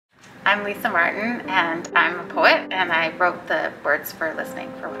I'm Lisa Martin, and I'm a poet, and I wrote the words for Listening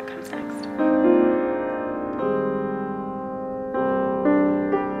for What Comes Next.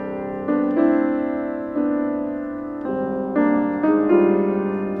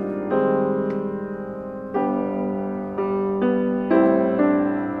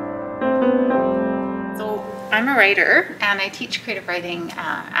 I'm a writer, and I teach creative writing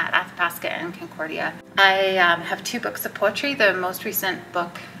at Athabasca and Concordia. I have 2 books of poetry. The most recent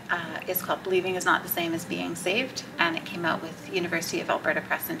book is called Believing is Not the Same as Being Saved, and it came out with University of Alberta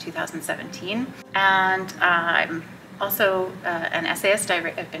Press in 2017. And I'm also an essayist.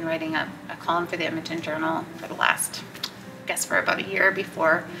 I've been writing a column for the Edmonton Journal for the last, I guess, for about a year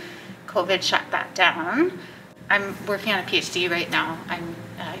before COVID shut that down. I'm working on a PhD right now. I'm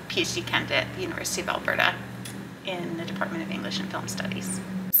a PhD candidate at the University of Alberta in the Department of English and Film Studies.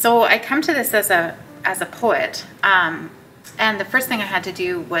 So I come to this as a poet, and the first thing I had to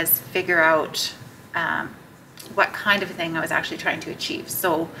do was figure out what kind of thing I was actually trying to achieve.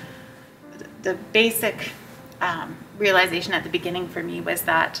 So the basic realization at the beginning for me was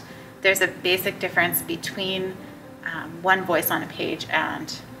that there's a basic difference between one voice on a page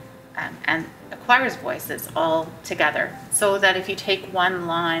and a choir's voices all together. So that if you take one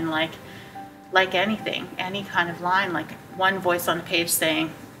line, like anything, any kind of line, like one voice on a page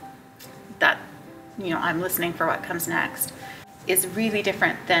saying that, I'm listening for what comes next, is really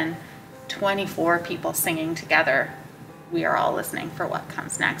different than 24 people singing together, we are all listening for what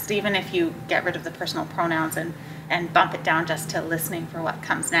comes next. Even if you get rid of the personal pronouns and bump it down just to listening for what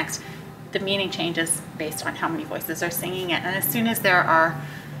comes next, the meaning changes based on how many voices are singing it. And as soon as there are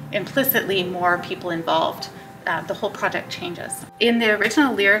implicitly more people involved, the whole project changes. In the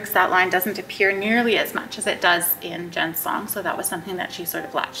original lyrics, that line doesn't appear nearly as much as it does in Jen's song, so that was something that she sort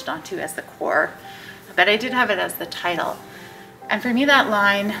of latched onto as the core. But I did have it as the title. And for me, that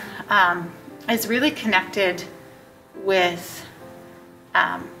line is really connected with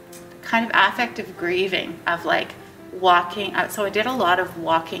kind of affective grieving of walking out. So I did a lot of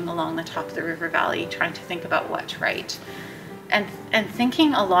walking along the top of the river valley, trying to think about what to write. And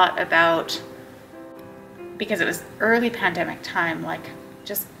thinking a lot about, because it was early pandemic time,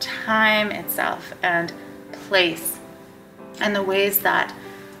 just time itself and place, and the ways that,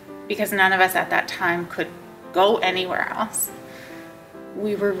 because none of us at that time could go anywhere else,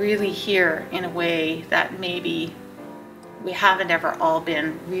 we were really here in a way that maybe we haven't ever all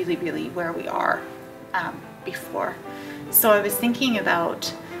been really, really where we are before. So I was thinking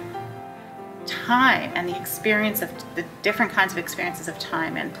about time and the experience of the different kinds of experiences of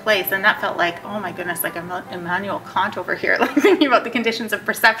time and place, and that felt like, oh my goodness, like I'm Immanuel Kant over here, thinking about the conditions of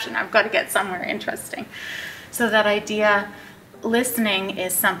perception. I've got to get somewhere interesting. So that idea, listening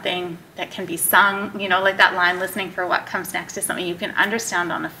is something that can be sung, like that line, listening for what comes next, is something you can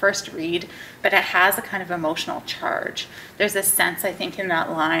understand on the first read, but it has a kind of emotional charge. There's a sense, I think, in that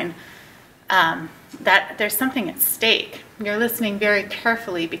line that there's something at stake. You're listening very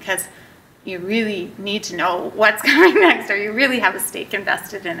carefully because you really need to know what's coming next, or you really have a stake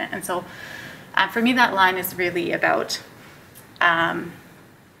invested in it. And so for me, that line is really about the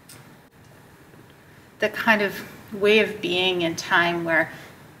kind of way of being in time where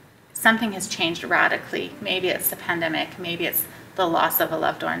something has changed radically. Maybe it's the pandemic, maybe it's the loss of a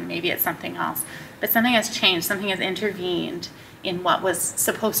loved one, maybe it's something else. But something has changed, something has intervened in what was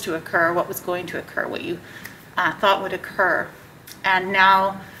supposed to occur, what was going to occur, what you thought would occur. And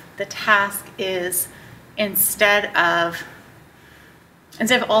now the task is, instead of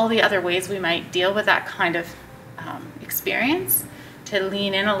all the other ways we might deal with that kind of experience, to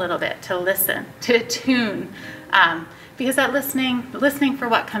lean in a little bit, to listen, to attune, because that listening for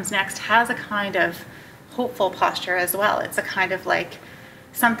what comes next has a kind of hopeful posture as well. It's a kind of like,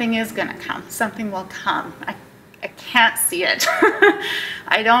 something is going to come, something will come. I can't see it.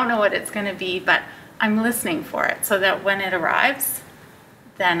 I don't know what it's going to be, but I'm listening for it, so that when it arrives,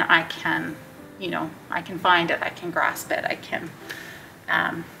 then I can, I can find it, I can grasp it, I can,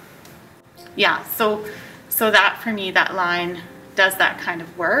 so that for me, that line does that kind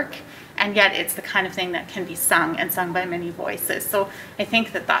of work, and yet it's the kind of thing that can be sung, and sung by many voices. So I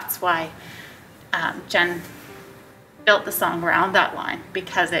think that that's why Jen built the song around that line,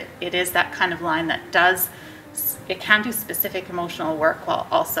 because it is that kind of line that it can do specific emotional work while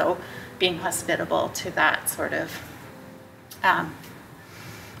also being hospitable to that sort of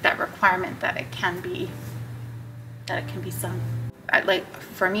that requirement that it can be sung.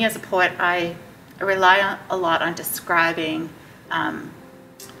 For me as a poet, I rely a lot on describing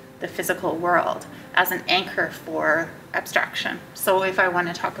the physical world as an anchor for abstraction. So if I want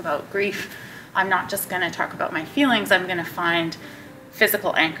to talk about grief, I'm not just going to talk about my feelings. I'm going to find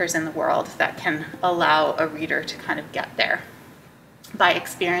physical anchors in the world that can allow a reader to kind of get there by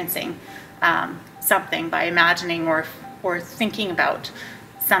experiencing something, by imagining or thinking about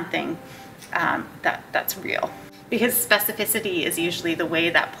something that's real. Because specificity is usually the way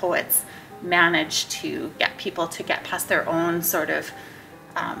that poets manage to get people to get past their own sort of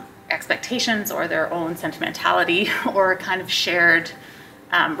expectations or their own sentimentality or kind of shared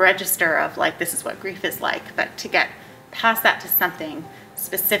register of like, this is what grief is like. But to get past that to something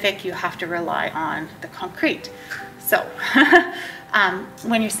specific, you have to rely on the concrete. So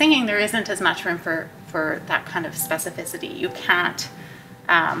when you're singing, there isn't as much room for that kind of specificity. You can't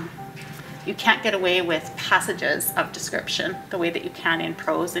get away with passages of description the way that you can in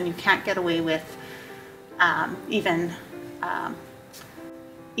prose, and you can't get away with even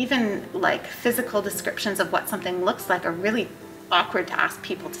like physical descriptions of what something looks like are really awkward to ask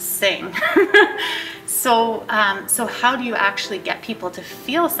people to sing. So how do you actually get people to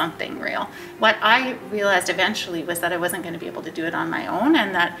feel something real? What I realized eventually was that I wasn't going to be able to do it on my own,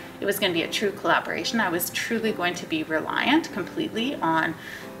 and that it was going to be a true collaboration. I was truly going to be reliant completely on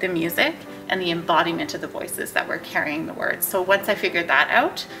the music and the embodiment of the voices that were carrying the words. So once I figured that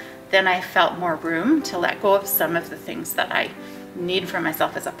out, then I felt more room to let go of some of the things that I need from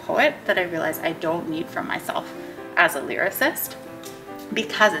myself as a poet that I realized I don't need from myself as a lyricist,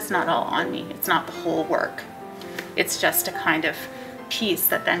 because it's not all on me. It's not the whole work. It's just a kind of piece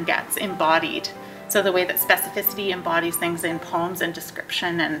that then gets embodied. So the way that specificity embodies things in poems and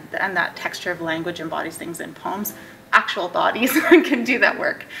description, and that texture of language embodies things in poems, actual bodies can do that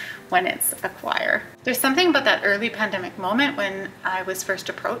work when it's a choir. There's something about that early pandemic moment when I was first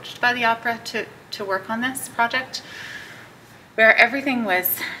approached by the opera to work on this project, where everything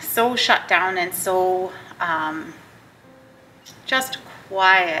was so shut down and so just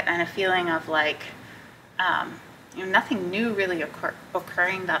quiet, and a feeling of like nothing new really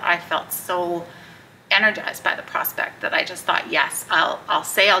occurring, that I felt so energized by the prospect that I just thought, yes, I'll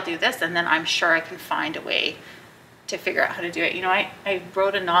say I'll do this, and then I'm sure I can find a way to figure out how to do it. I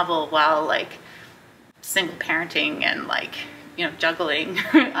wrote a novel while like single parenting and like juggling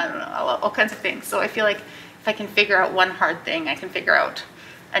I don't know, all kinds of things. So I feel like if I can figure out one hard thing, I can figure out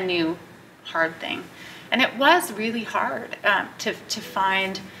a new hard thing. And it was really hard to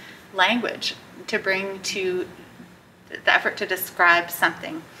find language to bring to the effort to describe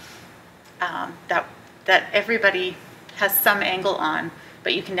something that everybody has some angle on,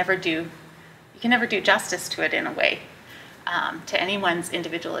 but you can never do justice to it in a way, to anyone's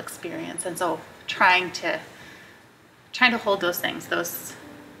individual experience. And so trying to hold those things,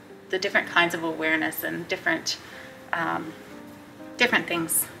 the different kinds of awareness and different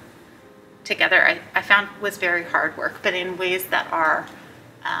things together, I found was very hard work, but in ways that are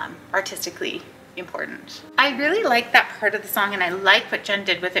artistically important. I really like that part of the song, and I like what Jen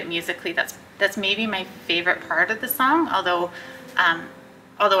did with it musically. That's maybe my favorite part of the song, although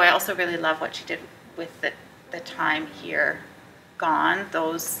I also really love what she did with the time here gone.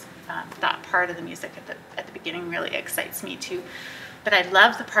 That part of the music at the beginning really excites me too. But I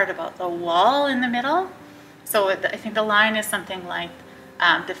love the part about the wall in the middle. So I think the line is something like,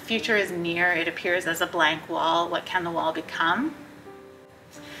 the future is near, it appears as a blank wall, what can the wall become?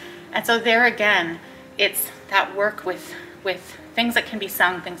 And so there again, it's that work with things that can be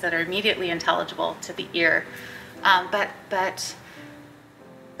sung, things that are immediately intelligible to the ear, but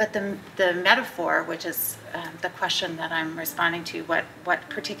the metaphor, which is the question that I'm responding to, what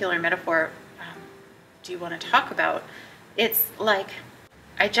particular metaphor do you want to talk about? It's like,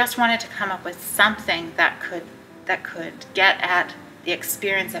 I just wanted to come up with something that could get at the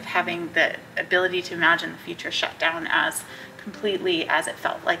experience of having the ability to imagine the future shut down as completely as it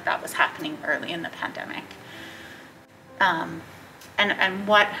felt like that was happening early in the pandemic. And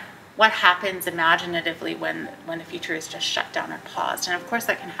what happens imaginatively when the future is just shut down or paused. And of course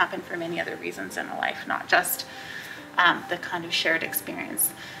that can happen for many other reasons in a life, not just the kind of shared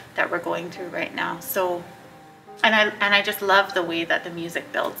experience that we're going through right now. So, and I just love the way that the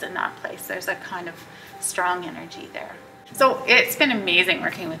music builds in that place. There's a kind of strong energy there. So it's been amazing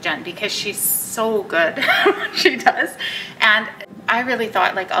working with Jen, because she's so good at what she does. And I really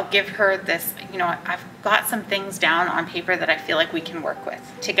thought, like, I'll give her this, I've got some things down on paper that I feel like we can work with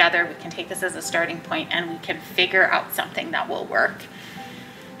together. We can take this as a starting point and we can figure out something that will work.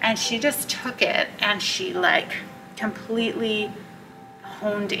 And she just took it and she like completely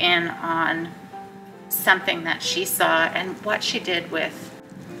honed in on something that she saw, and what she did with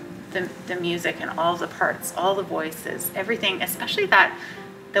the music and all the parts, all the voices, everything, especially that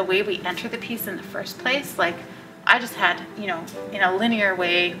the way we enter the piece in the first place. Like, I just had, in a linear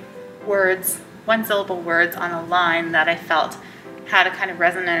way, words, one syllable words on a line that I felt had a kind of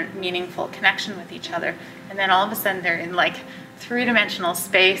resonant, meaningful connection with each other. And then all of a sudden they're in like three-dimensional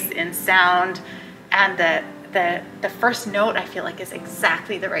space in sound, and the first note I feel like is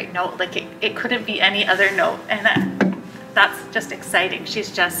exactly the right note. Like it couldn't be any other note, and that's just exciting.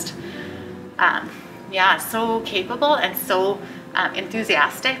 She's just yeah, so capable and so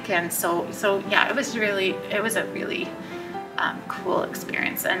enthusiastic, and so yeah, it was a really cool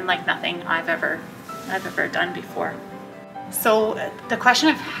experience, and like nothing I've ever done before. So the question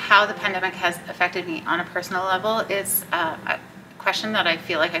of how the pandemic has affected me on a personal level is a question that I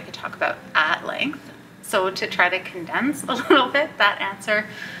feel like I could talk about at length. So to try to condense a little bit that answer,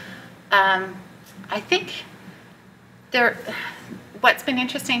 I think what's been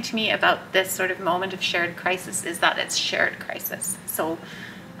interesting to me about this sort of moment of shared crisis is that it's shared crisis. So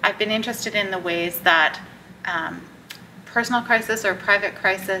I've been interested in the ways that personal crisis or private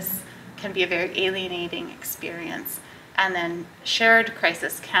crisis can be a very alienating experience, and then shared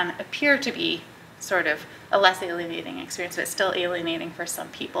crisis can appear to be sort of a less alienating experience, but still alienating for some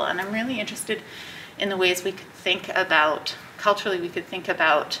people. And I'm really interested in the ways we could think about, culturally, we could think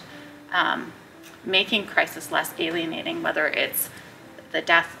about making crisis less alienating, whether it's the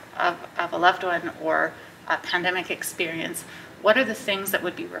death of a loved one or a pandemic experience. What are the things that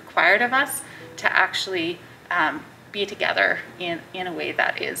would be required of us to actually be together in a way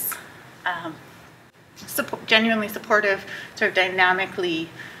that is genuinely supportive, sort of dynamically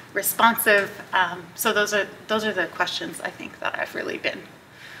responsive? So those are the questions I think that I've really been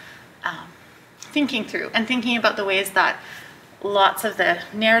thinking through, and thinking about the ways that lots of the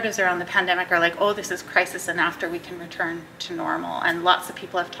narratives around the pandemic are like, oh, this is crisis and after we can return to normal. And lots of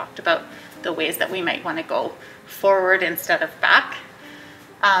people have talked about the ways that we might want to go forward instead of back,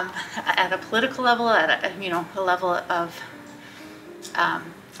 at a political level, at a level of,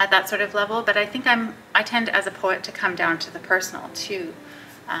 at that sort of level. But I think I tend as a poet to come down to the personal too.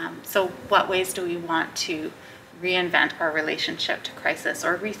 So what ways do we want to reinvent our relationship to crisis,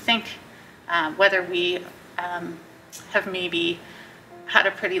 or rethink whether we have maybe had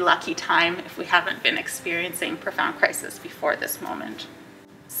a pretty lucky time if we haven't been experiencing profound crisis before this moment.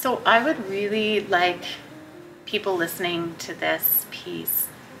 So I would really like people listening to this piece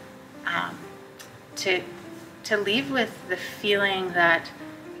to leave with the feeling that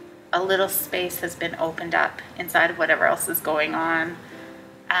a little space has been opened up inside of whatever else is going on,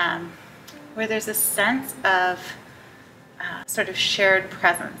 where there's a sense of sort of shared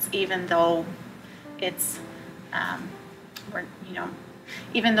presence, even though it's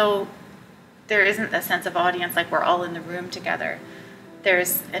even though there isn't a sense of audience, like we're all in the room together,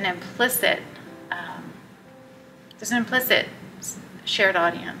 there's an implicit shared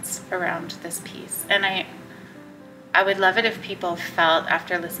audience around this piece. And I would love it if people felt,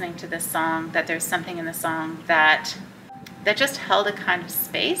 after listening to this song, that there's something in the song that just held a kind of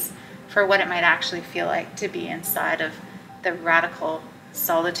space for what it might actually feel like to be inside of the radical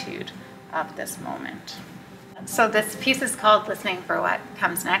solitude of this moment. So this piece is called Listening for What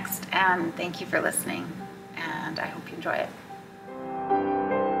Comes Next, and thank you for listening, and I hope you enjoy it.